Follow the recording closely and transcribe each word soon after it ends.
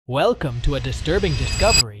Welcome to a disturbing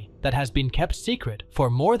discovery that has been kept secret for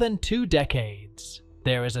more than 2 decades.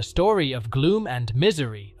 There is a story of gloom and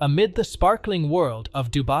misery amid the sparkling world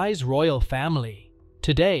of Dubai's royal family.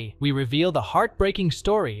 Today, we reveal the heartbreaking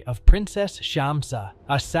story of Princess Shamsa,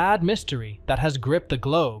 a sad mystery that has gripped the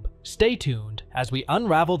globe. Stay tuned as we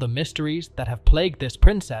unravel the mysteries that have plagued this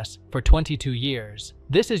princess for 22 years.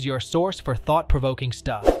 This is your source for thought-provoking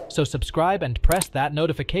stuff, so subscribe and press that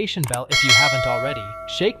notification bell if you haven't already.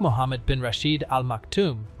 Sheikh Mohammed bin Rashid Al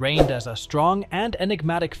Maktoum reigned as a strong and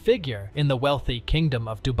enigmatic figure in the wealthy kingdom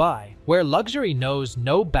of Dubai, where luxury knows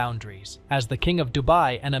no boundaries. As the king of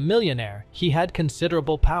Dubai and a millionaire, he had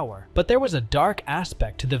considerable power. But there was a dark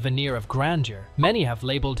aspect to the veneer of grandeur. Many have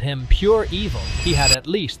labeled him pure evil. He had at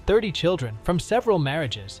least 30 children from several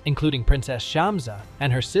marriages, including Princess Shamsa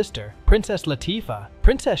and her sister, Princess Latifa.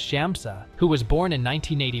 Princess Shamsa, who was born in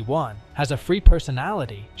 1981, has a free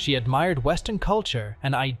personality. She admired Western culture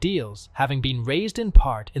and ideals, having been raised in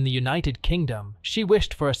part in the United Kingdom. She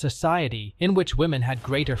wished for a society in which women had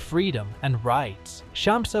greater freedom and rights.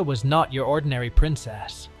 Shamsa was not your ordinary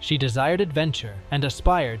princess. She desired adventure and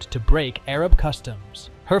aspired to break Arab customs.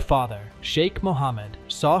 Her father, Sheikh Mohammed,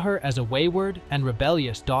 saw her as a wayward and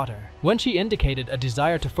rebellious daughter. When she indicated a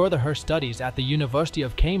desire to further her studies at the University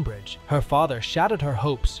of Cambridge, her father shattered her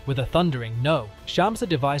hopes with a thundering no. Shamsa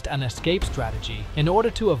devised an escape strategy in order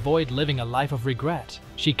to avoid living a life of regret.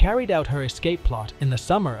 She carried out her escape plot in the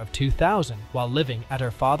summer of 2000 while living at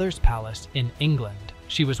her father's palace in England.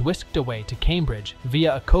 She was whisked away to Cambridge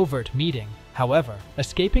via a covert meeting. However,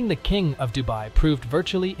 escaping the King of Dubai proved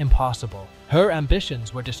virtually impossible. Her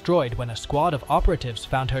ambitions were destroyed when a squad of operatives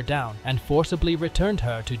found her down and forcibly returned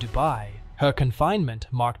her to Dubai. Her confinement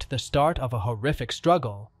marked the start of a horrific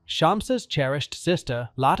struggle. Shamsa's cherished sister,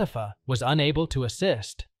 Latifa, was unable to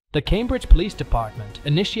assist. The Cambridge Police Department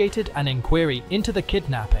initiated an inquiry into the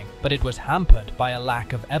kidnapping, but it was hampered by a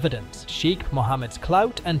lack of evidence. Sheikh Mohammed's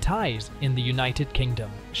clout and ties in the United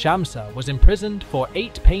Kingdom. Shamsa was imprisoned for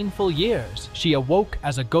 8 painful years. She awoke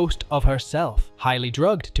as a ghost of herself, highly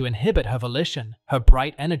drugged to inhibit her volition. Her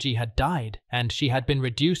bright energy had died, and she had been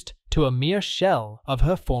reduced to a mere shell of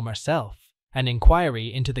her former self. An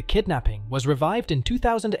inquiry into the kidnapping was revived in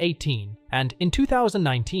 2018, and in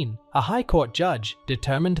 2019, a High Court judge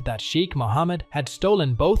determined that Sheikh Mohammed had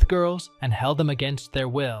stolen both girls and held them against their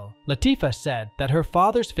will. Latifa said that her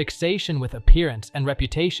father's fixation with appearance and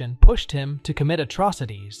reputation pushed him to commit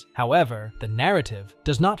atrocities. However, the narrative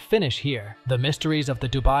does not finish here. The mysteries of the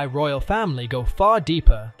Dubai royal family go far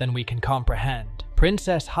deeper than we can comprehend.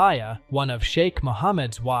 Princess Haya, one of Sheikh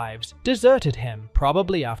Mohammed's wives, deserted him,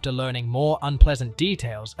 probably after learning more unpleasant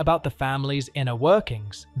details about the family's inner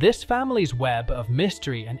workings. This family's web of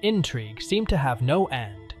mystery and intrigue seemed to have no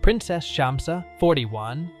end. Princess Shamsa,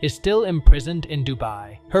 41, is still imprisoned in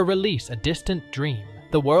Dubai, her release a distant dream.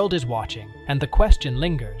 The world is watching, and the question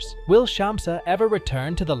lingers. Will Shamsa ever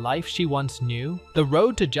return to the life she once knew? The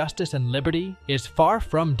road to justice and liberty is far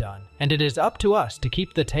from done, and it is up to us to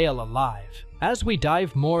keep the tale alive. As we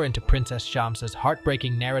dive more into Princess Shamsa's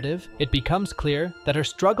heartbreaking narrative, it becomes clear that her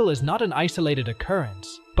struggle is not an isolated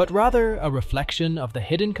occurrence, but rather a reflection of the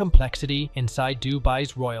hidden complexity inside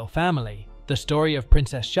Dubai's royal family. The story of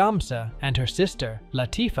Princess Shamsa and her sister,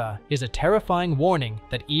 Latifa, is a terrifying warning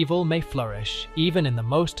that evil may flourish, even in the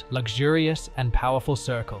most luxurious and powerful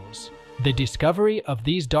circles. The discovery of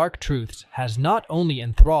these dark truths has not only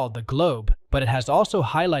enthralled the globe, but it has also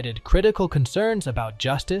highlighted critical concerns about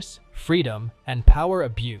justice, freedom, and power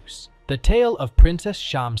abuse. The tale of Princess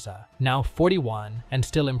Shamsa, now 41 and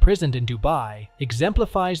still imprisoned in Dubai,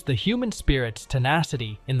 exemplifies the human spirit's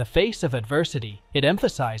tenacity in the face of adversity. It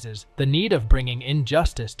emphasizes the need of bringing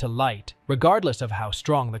injustice to light, regardless of how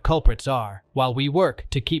strong the culprits are. While we work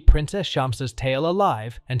to keep Princess Shamsa's tale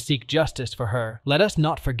alive and seek justice for her, let us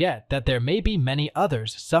not forget that there may be many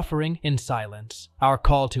others suffering in silence. Our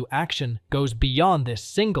call to action goes beyond this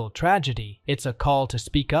single tragedy. It's a call to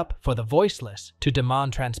speak up for the voiceless, to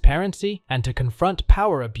demand transparency, and to confront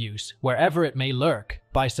power abuse wherever it may lurk.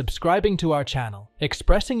 By subscribing to our channel,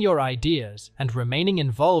 expressing your ideas, and remaining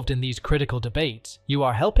involved in these critical debates, you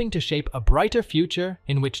are helping to shape a brighter future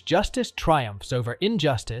in which justice triumphs over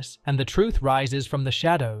injustice and the truth rises from the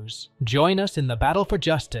shadows. Join us in the battle for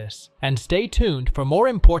justice, and stay tuned for more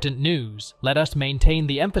important news. Let us maintain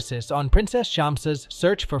the emphasis on Princess Shamsa's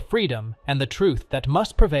search for freedom and the truth that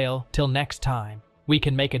must prevail till next time. We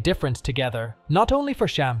can make a difference together, not only for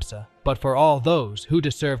Shamsa, but for all those who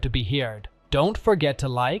deserve to be heard. Don't forget to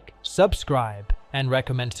like, subscribe, and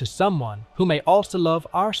recommend to someone who may also love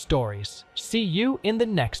our stories. See you in the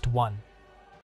next one.